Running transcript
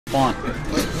font.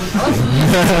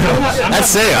 That's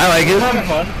sick. I like it.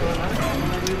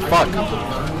 Fuck.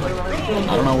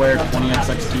 I don't know where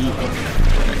 20xXT.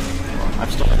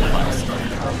 I've still got the files.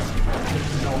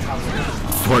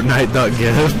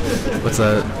 Fortnite.gif. What's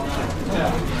that?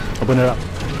 Open it up.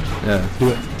 Yeah. Do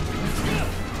it.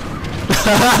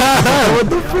 What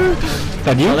the fuck?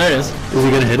 That you? Oh, there it is. Is he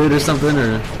gonna hit it or something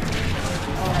or?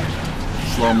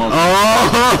 Slow motion.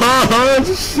 Oh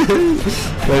shit!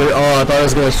 Wait, oh, I thought it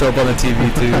was gonna show up on the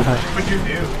TV too. What'd you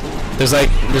do? There's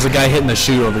a guy hitting the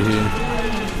shoe over here.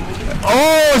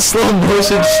 Oh, slow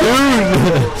motion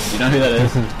shoot! You know who that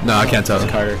is? No, I can't tell.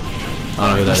 Carter. I don't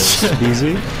know who that is.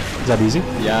 Beezy? Is that Beezy?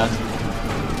 Yeah.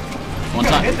 One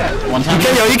time.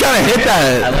 Okay, yo, you kinda hit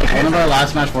that! At like one of our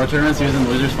last Smash 4 tournaments, he was in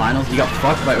Losers Finals. He got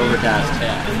fucked by Overcast.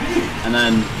 Yeah. And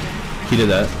then He did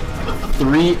that.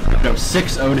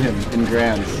 6-0'd him in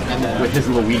Grands with his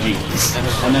Luigi.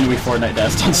 And then we Fortnite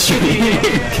dashed on stream.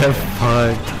 Get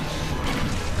fucked.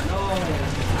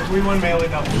 We won melee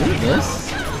double. This?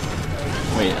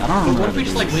 Wait, I don't remember. What if we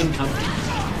just like win company?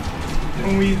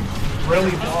 When we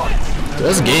really fought.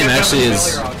 This game actually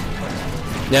is.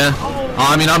 Yeah. Oh,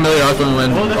 I mean, I'm really awkward when we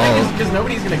win. Well, the thing Oh. is, because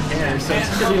nobody's gonna care, so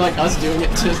it's gonna be like us doing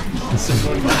it to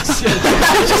someone else.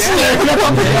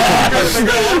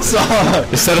 So,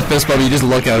 instead of fist bump, you just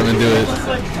look at him and do it. It's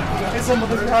like, it's a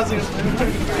motherfucker.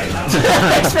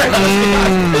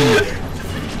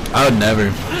 I would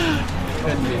never.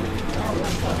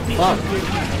 Fuck.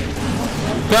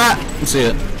 Ah, let's see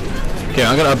it. Okay,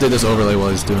 I'm gonna update this overlay while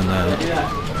he's doing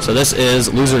that. So this is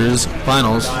Losers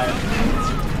Finals.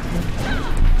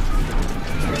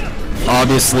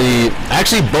 Obviously,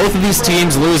 actually both of these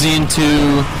teams losing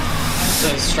to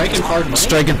Strike and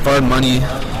Fard Money.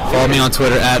 Follow me on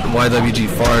Twitter at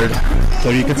YWGFard.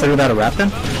 So do you consider that a rap then?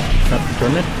 Not the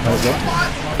tournament? That was it?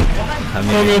 I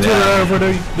mean, yeah.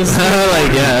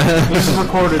 Like, yeah. This is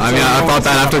recorded. I mean, I thought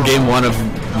that after game 1 of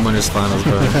Winners Finals,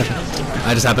 but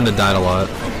I just happened to die a lot.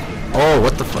 Oh,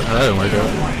 what the fuck? That didn't work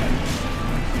out.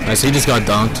 Nice, he just got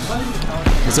dunked.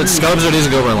 Is it Scubbs or does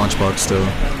it go over Lunchbox still?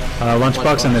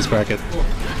 Lunchbox in this bracket.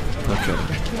 Okay.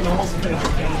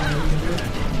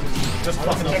 Just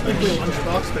technically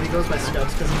Lunchbox, but he goes by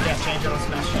Scubbs because he can't change it on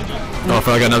Smash. Oh,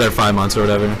 for like another 5 months or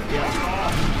whatever.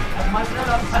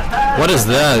 What is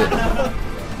that?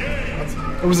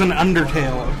 It was an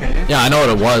Undertale, okay? Yeah, I know what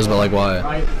it was, but like why?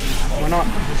 We're not.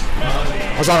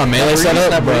 I was on a melee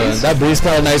setup, but that breeze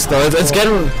kind of nice though. It's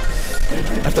getting.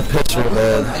 I have to pitch real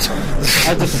bad. I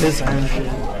have to piss iron shit.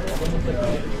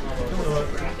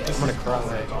 I'm gonna cry.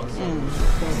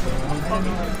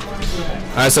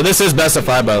 Alright, so this is best of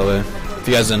 5 by the way. If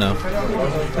you guys didn't know.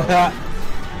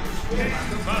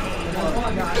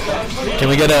 Can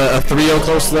we get a 3-0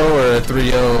 close though, or a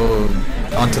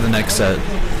 3-0 onto the next set?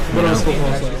 What else will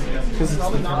close like? Because it's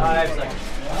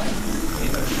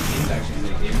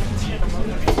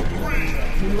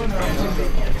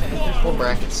Full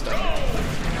bracket stuff.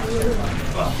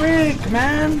 Freak,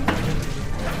 man!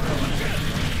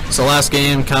 So last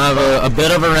game, kind of a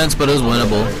bit of a rinse, but it was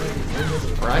winnable.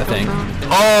 I think.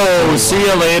 Oh, see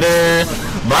you later.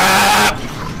 Brap!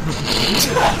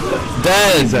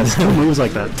 Dead. That's 2 moves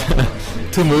like that.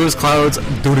 2 moves, clouds,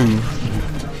 doo-doo.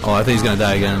 Oh, I think he's gonna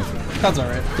die again. That's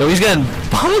alright. Yo, he's getting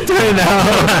bumped right now.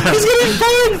 He's getting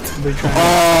bumped.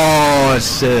 Oh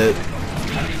shit.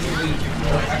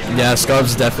 Yeah,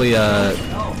 Scubbs definitely.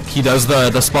 He does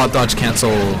the spot dodge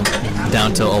cancel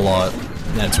down to a lot.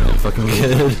 That's really fucking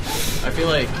good. I feel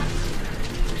like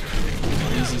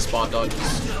easy spot dodge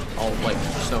is all like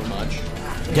so much.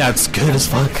 Yeah, it's good as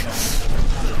fuck.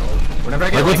 Whenever I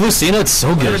get Like with Lucina, it's so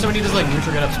whenever good. somebody does like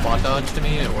neutral get up spot dodge to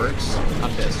me and it works,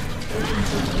 I'm pissed.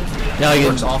 Yeah, like It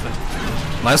works often.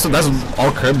 that's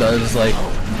all Curb does. Is like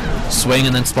swing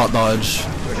and then spot dodge,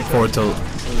 forward tilt.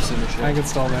 I can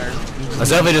stall there. That's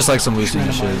definitely just like some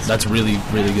Lucina shit. That's really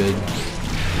good.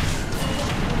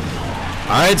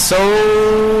 Alright, so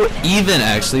even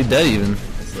actually, dead even.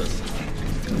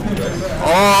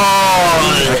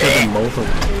 Oh,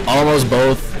 almost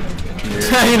both.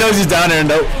 He knows he's down there.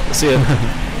 Nope. See it.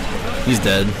 He's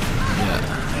dead.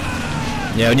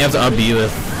 Yeah. Yeah, when you have to up B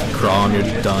with Crawl, you're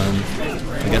done.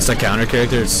 Against a counter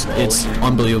character, it's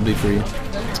unbelievably free.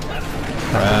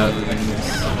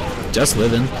 Just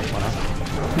living.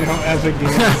 You know, epic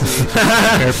game.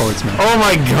 Careful, it's me. Oh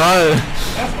my god.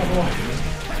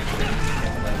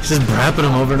 He's just brapping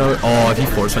him over and over. Oh, if you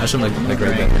force smash him like right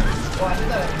there.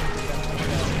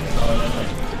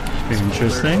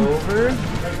 Interesting.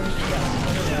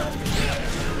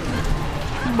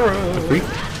 Bro. A freak?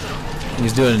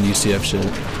 He's doing UCF shit.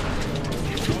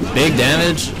 Big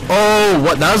damage. Oh,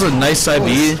 what? That was a nice side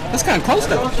B. That's kind of close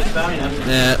though.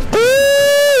 Yeah.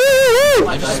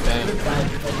 I just spam.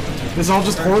 This is all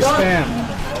just horse spam.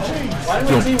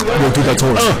 Yo, dude, that's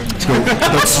horse. Let's go.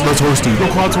 That's horse, dude. Go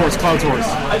Cloud's horse, Cloud's horse.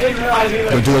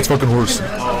 Yo, dude, that's fucking horse.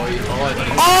 Oh,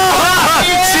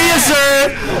 see ya,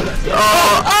 sir.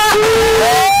 Oh.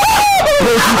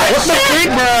 What the freak,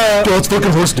 bro? Yo, it's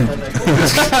fucking horse, dude.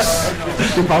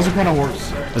 Dude, Bowser kind of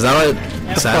horse. Is that what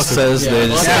Sass says? They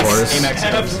just say horse.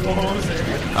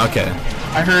 Okay.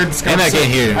 I heard Scubbss I can't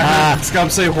hear.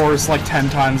 Scubbss say horse like 10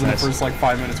 times in the first like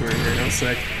 5 minutes we were here. It was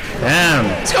sick. Damn.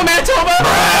 Let's go, Manitoba!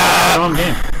 Wrong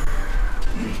game.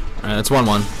 Alright, it's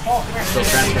 1-1.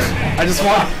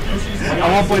 I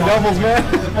want to play doubles, man.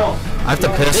 I have to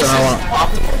piss This and I is want.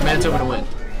 optimal for Manitoba to win.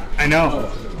 I know.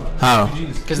 How?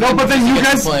 No, but then you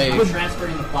guys. play.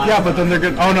 Yeah, but then they're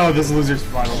good. Oh no, this is losers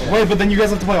final. Wait, but then you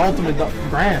guys have to play ultimate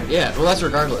grand. Yeah, well, that's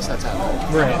regardless. That's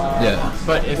happening. Right. Yeah.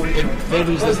 But if they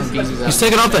lose this, then Beezy's out. He's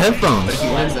taking off the headphones. If he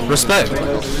wins, then Respect.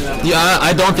 Yeah,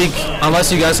 I don't think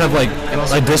unless you guys have like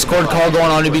Discord call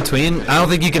going on in between, I don't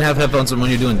think you can have headphones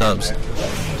when you're doing dubs.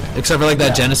 Except for like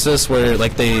that Genesis where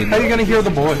like they. How are you gonna hear the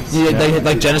boys? Yeah, they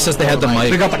like Genesis. They had the mic.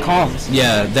 They got the comms.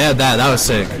 Yeah, they had that. That was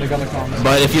sick. They got the comms.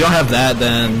 But if you don't have that,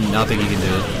 then I don't think you can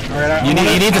do it. All right, You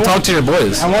need to talk to your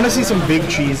boys. I want to see some big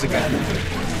cheese again.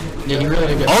 Yeah, he really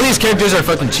did good. All these characters are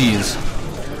fucking cheese.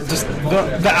 Just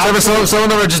the Some of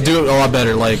them are just do it a lot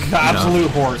better. Like The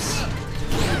absolute horse.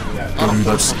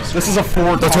 That's This is a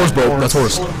 4. horse, bro. That's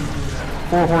horse.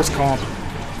 4 horse comp.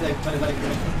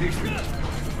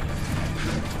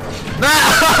 What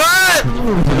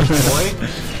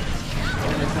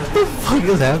the fuck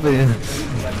is happening?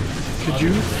 Could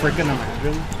you freaking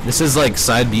imagine? This is like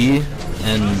side B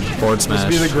and forward smash.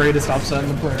 This would be the greatest upset in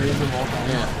the prairies of all time.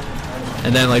 Yeah.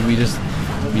 And then like we just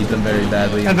beat them very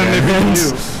badly. And then they beat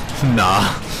you.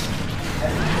 Nah.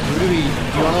 Really,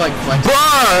 you want to like flex?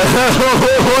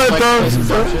 What Flex the?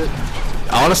 places and shit?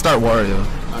 I want to start Wario,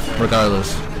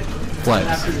 regardless. Flex.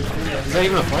 Is that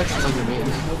even a flex? It's like your main.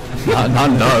 Not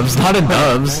in dubs. Not in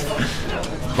dubs.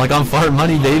 Like I'm fart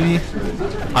money, baby.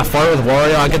 I fart with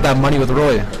Wario. I get that money with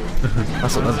Roy.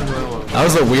 That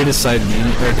was the weirdest side B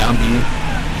or down B.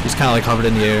 He's kind of like hovered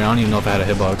in the air. I don't even know if I had a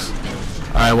hitbox.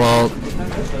 All right, well,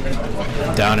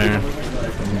 downer.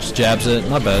 Just jabs it.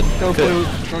 Not bad. Go Good.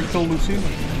 kill Lucina.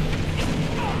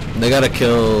 They gotta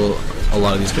kill a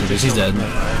lot of these characters. He's dead.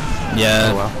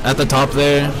 Yeah, at the top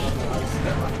there.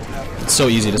 It's so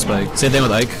easy to spike. Same thing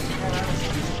with Ike.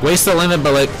 Waste the limit,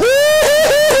 but like,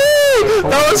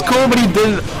 that was cool, but he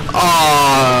didn't.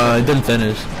 He didn't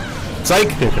finish.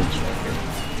 Psych.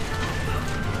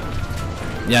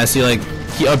 Yeah, see, like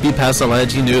he up B past the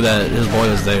ledge. He knew that his boy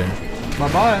was there. Bye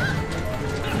bye.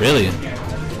 Really?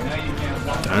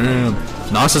 Damn.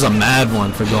 NOS is a mad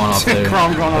one for going off there.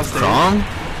 Crom going off stage. Crom?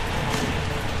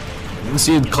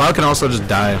 See, Cloud can also just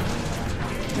die.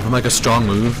 I'm like a strong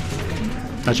move.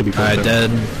 That should be Alright,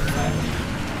 perfect. dead.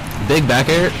 Big back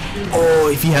air. Oh,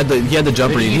 if he had the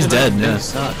jump read, he's dead. Yeah.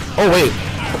 Oh wait.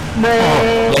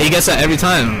 Oh, yeah, he gets that every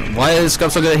time. Why is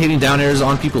Scubbss so good at hitting down airs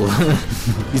on people?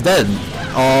 He's dead.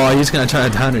 Oh, he's gonna try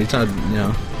to down air. He's trying to, you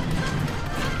know.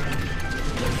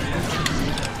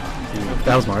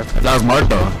 That was Mark. That was Mark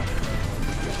though.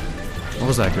 What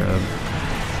was that grab?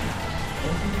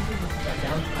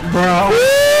 Bro.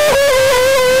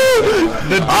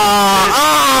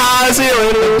 See you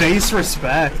later.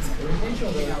 Disrespect.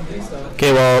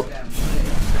 Okay, well,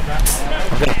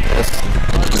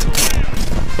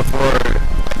 before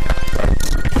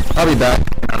I'll be back.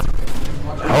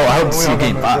 Oh, I hope to see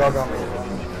game 5.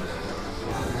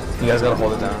 You guys gotta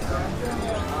hold it down.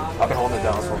 I've been holding it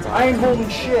down this whole time. I ain't holding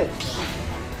shit.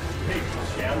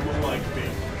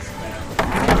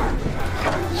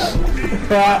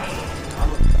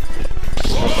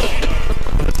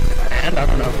 And I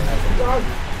don't know.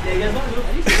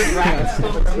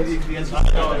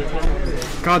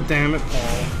 God damn it,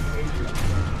 Paul.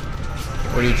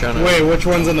 What are you trying to? Wait, which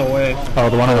one's in the way? Oh,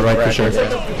 the one on the right for sure.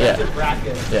 Yeah.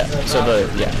 Yeah. So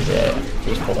yeah.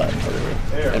 Just pull that over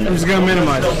here. I'm just gonna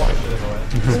minimize it.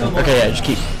 Okay, yeah. Just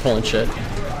keep pulling shit.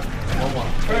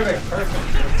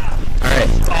 Alright.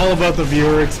 It's all about the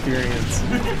viewer experience.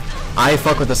 I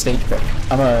fuck with the stage pick.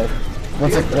 I'm a.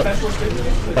 What's it? What?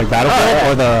 Like Battlefield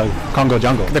or the Congo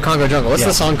Jungle? The Congo Jungle. What's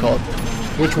the song called?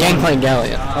 Which one? Gangplank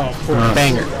Galleon. Oh, of course.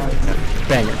 Banger.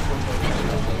 Banger.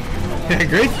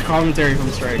 Great commentary from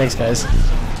Strike. Thanks, guys.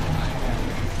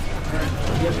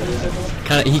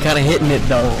 He kind of hitting it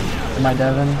though. Am I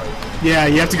Devin? Yeah,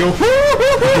 you have to go.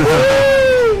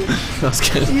 That's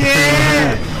good.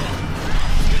 Yeah.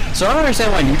 So I don't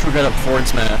understand why neutral get up forward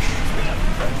smash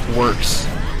works.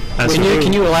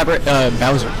 Can you elaborate?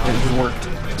 Bowser, it worked.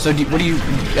 So what do you,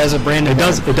 as a brand? It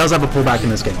does have a pullback in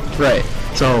this game. Right.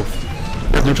 So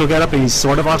there's neutral get up, and he's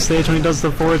sort of off stage when he does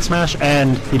the forward smash,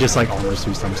 and he just like almost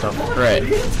do some stuff. Right.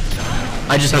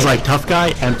 I just has like tough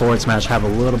guy and forward smash have a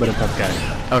little bit of tough guy.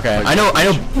 Okay. I know.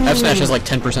 F smash has like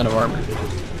 10% of armor.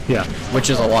 Yeah. Which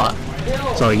is a lot.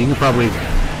 So you can probably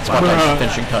spot dodge,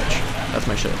 finishing touch. That's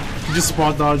my shit. You just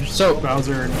spot dodge. So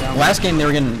Bowser. And last game they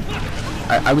were getting,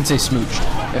 I would say smooched.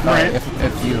 If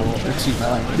you excuse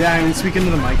my language. Yeah, I mean speak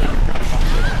into the mic.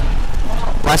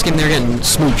 Last game they were getting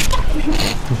smooched.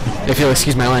 If you'll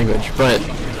excuse my language, but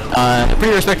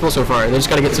pretty respectable so far. They just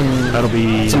got to get some. That'll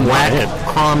be some whack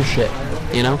crom shit.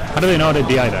 You know? How do they know how to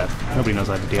DI that? Nobody knows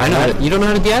how to DI that. I know. You don't know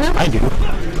how to DI that? I do.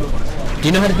 Do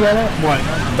you know how to DI that? What?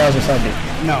 Bowser side B.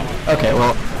 No. Okay,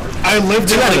 well. I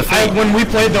lived it. When we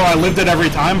played though, I lived it every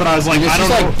time, but I was like, I don't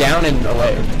know. It's just like down and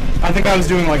away. I think I was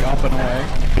doing like up and away.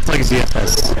 It's like a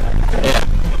ZFS. Yeah.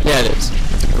 Yeah, it is.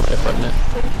 That's a good way of putting it.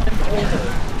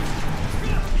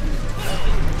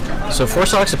 So 4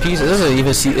 stocks apiece.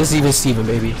 This is even Steven,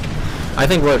 baby. I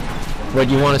think what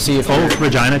you want to see if both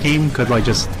Regina team could like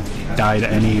just die to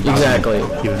any. Exactly.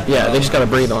 Yeah, they just gotta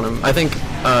breathe on him. I think.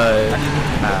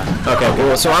 Okay.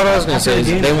 Well, so what I was gonna say is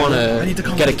they want to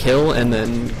get a kill and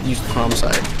then use the Crom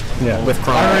side. Yeah. With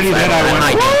Crom. I already did.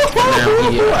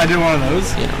 I did one of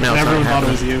those. You know, now and everyone thought it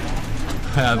was you.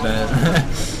 I bet.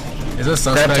 Is it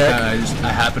suspect that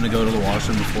I happened to go to the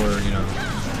washroom before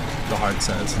the hard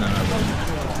sets and then I went?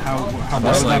 How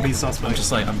would that be suspect? I'm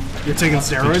just like you're taking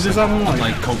steroids or something? I'm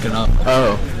like coking up.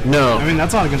 Oh no. I mean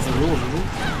that's not against the rules, is it?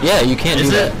 Yeah, you can't do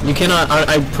that. You cannot.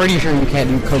 I'm pretty sure you can't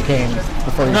do cocaine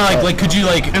before you. No, like could you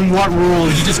like? And what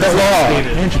rules? You just the law.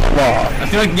 I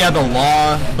feel like the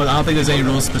law, but I don't think there's any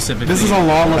rules specifically. This is a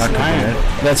lawless land.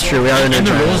 That's true. We are in. And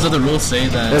the rules of the rules say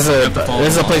that. This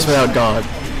is a place without God,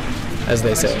 as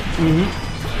they say.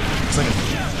 It's like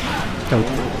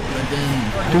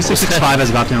 2665 has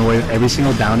gotten away with every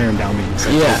single down air and down beam so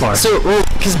far. So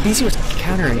because Beezy was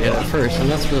countering it at first, and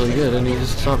that's really good, and he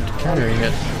just stopped countering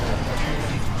it.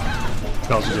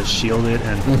 Also just shield it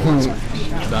and.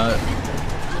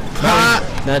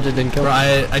 That just didn't kill. Bro,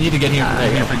 I need to get here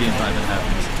for game 5 if it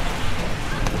happens.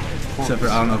 Except for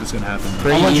I don't know if it's gonna happen.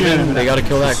 Pretty even. They gotta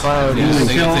kill that cloud. Yeah,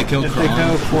 they kill Crom.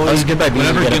 That was good by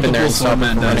Beezy to get up in there and stop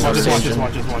him from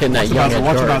hitting that young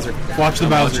Watch the Bowser. Watch the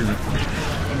Bowser.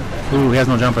 Ooh, he has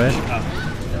no jump edge.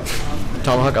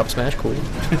 Tomahawk up smash, cool.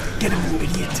 Get him, you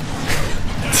idiot.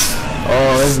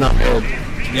 Oh, this is not good.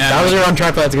 Yeah. Bowser on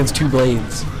tripods against 2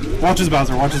 blades. Watch his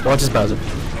Bowser. Watch his Bowser. Watch his Bowser.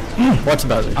 Watch the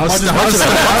Bowser. I was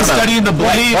studying the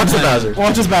blade. Watch the Bowser.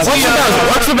 Watch his Bowser. Watch the Bowser.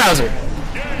 Watch the Bowser.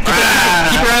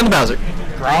 Keep your eye on the Bowser.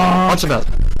 Watch the Bowser.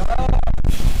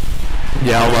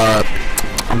 Yeah,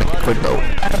 I'm gonna quit though.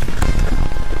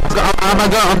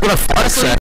 I'm gonna flex it.